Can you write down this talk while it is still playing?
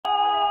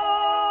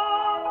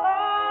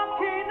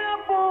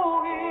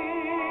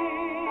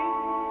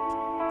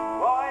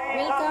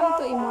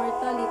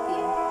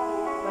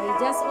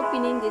Just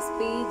opening this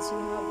page,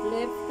 you have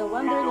left the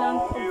wonderland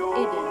of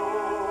Eden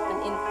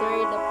and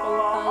entered the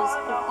portals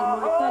of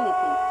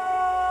immortality.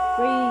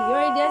 Pray,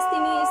 your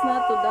destiny is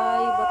not to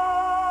die, but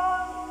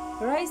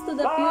rise to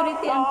the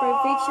purity and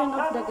perfection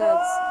of the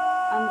gods,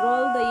 and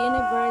rule the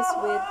universe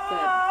with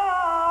God.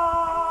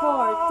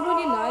 For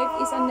truly life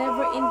is a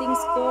never-ending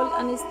school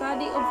and a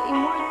study of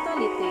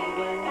immortality,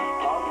 where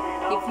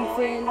if you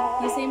fail,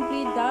 you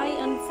simply die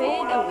and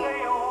fade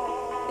away.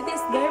 It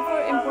is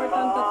therefore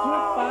important that you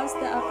pass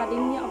the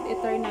Academia of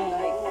Eternal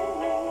Life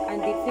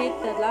and defeat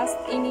the last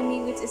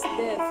enemy, which is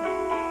death.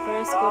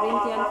 1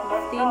 Corinthians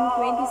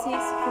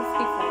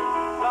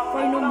 15:26-54.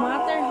 For no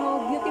matter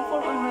how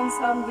beautiful or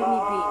handsome you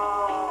may be,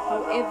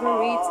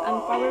 however rich and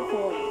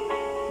powerful,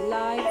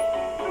 life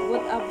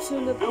would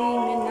absolutely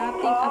mean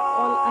nothing at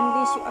all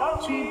unless you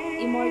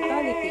achieve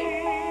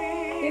immortality.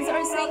 Hence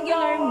our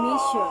singular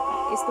mission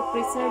is to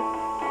preserve,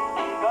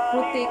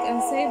 protect, and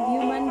save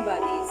human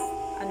bodies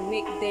and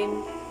make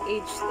them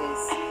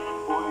ageless.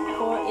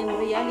 For in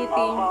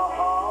reality,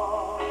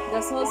 the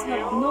souls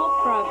have no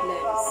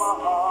problems,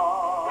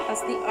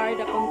 as they are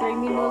the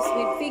conterminous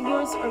with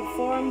figures or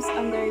forms,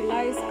 and their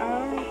lives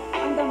are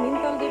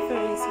fundamental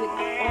difference with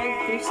all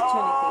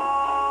Christianity.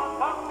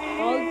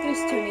 All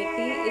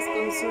Christianity is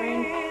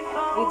concerned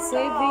with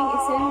saving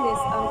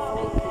sinless and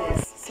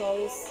faultless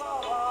souls.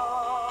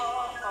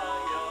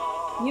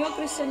 New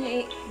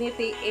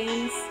Christianity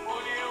aims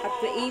at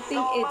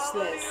creating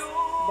ageless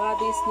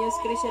bodies. New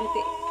Christianity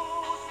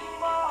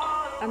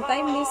and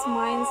timeless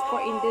minds,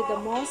 for indeed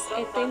the most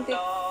authentic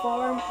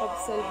form of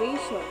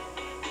salvation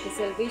is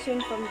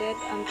salvation from death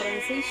and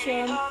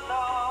transition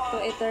to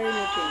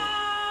eternity.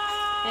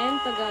 And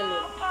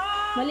Tagalog,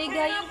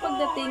 maligayang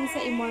pagdating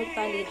sa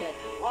immortalidad.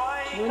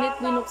 Ngunit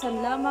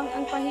binuksan lamang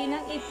ang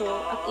pahinang ito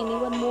at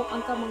iniwan mo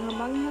ang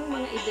kamanghamanghang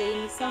mga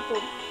ideyang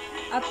sakop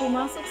at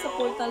pumasok sa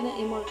portal ng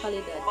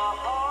immortalidad,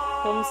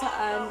 kung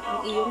saan ang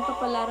iyong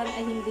kapalaran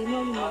ay hindi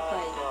mo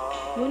mamatay.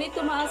 Ngunit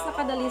tumaas sa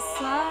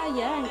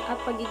kadalisayan at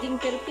pagiging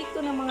perpekto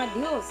ng mga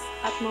Diyos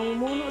at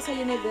mamumuno sa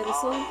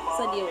universo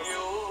sa Diyos.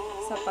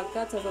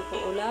 Sapagkat sa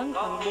totoo lang,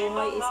 ang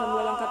buhay isang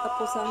walang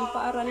katapusang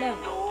paaralan.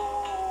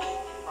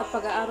 At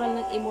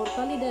pag-aaral ng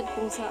immortalidad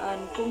kung saan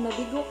kung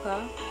nabigo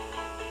ka,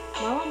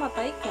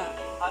 mamamatay ka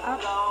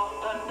at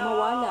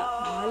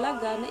mawala.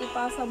 Mahalaga na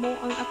ipasa mo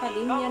ang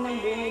akademya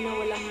ng buhay na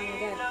walang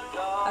hanggan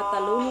at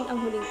talunin ang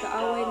huling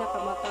kaaway na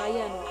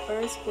kamatayan.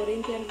 1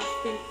 Corinthians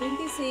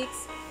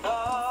 15:26-54.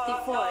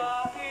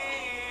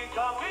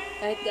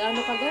 Kahit gaano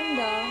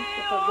kaganda o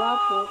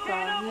kagwapo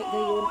ka,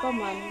 gayon pa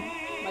man,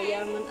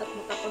 mayaman at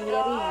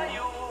makapangyarihan,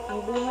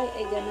 ang buhay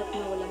ay ganap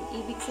na walang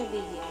ibig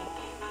sabihin,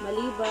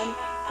 maliban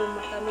kung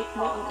makamit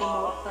mo ang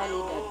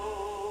immortalidad.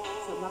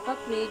 Sa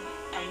makatwid,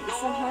 ang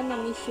isahan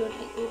na misyon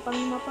ay upang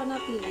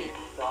mapanatili,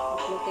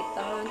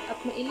 maprotektahan at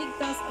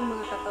mailigtas ang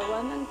mga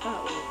katawan ng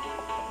tao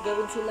at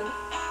gawin silang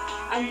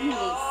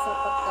angeles,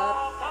 sapagkat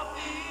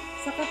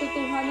sa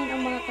katotohanan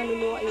ang mga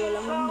kaluluwa ay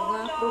walang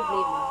mga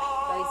problema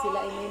dahil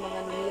sila ay may mga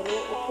numero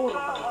o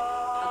kurba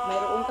at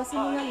mayroong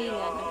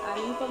kasinungalingan ang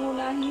aming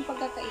pangunahing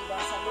pagkakaiba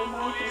sa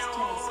lumang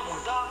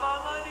Kristyanismo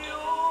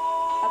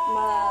at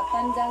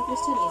matandang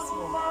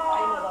Kristyanismo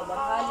ay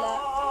nababahala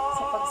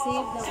sa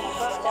pagsave ng mga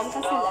walang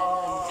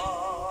kasalanan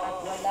at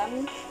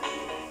walang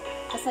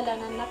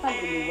kasalanan na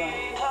kaluluwa.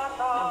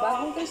 Ang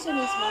bagong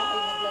Kristyanismo ay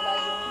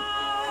naglalayong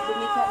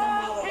lumikha ng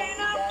mga walang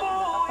edad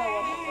na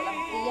katawan at walang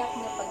tiyak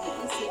na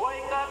pag-iisip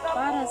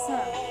para sa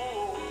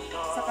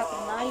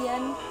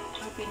katunayan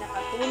ang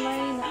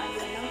pinakatunay na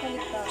alin ng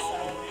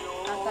kaligtasan,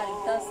 ang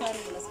kaligtasan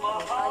mula sa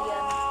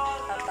kamatayan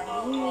at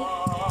tahimik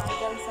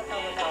hanggang sa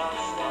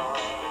kawalan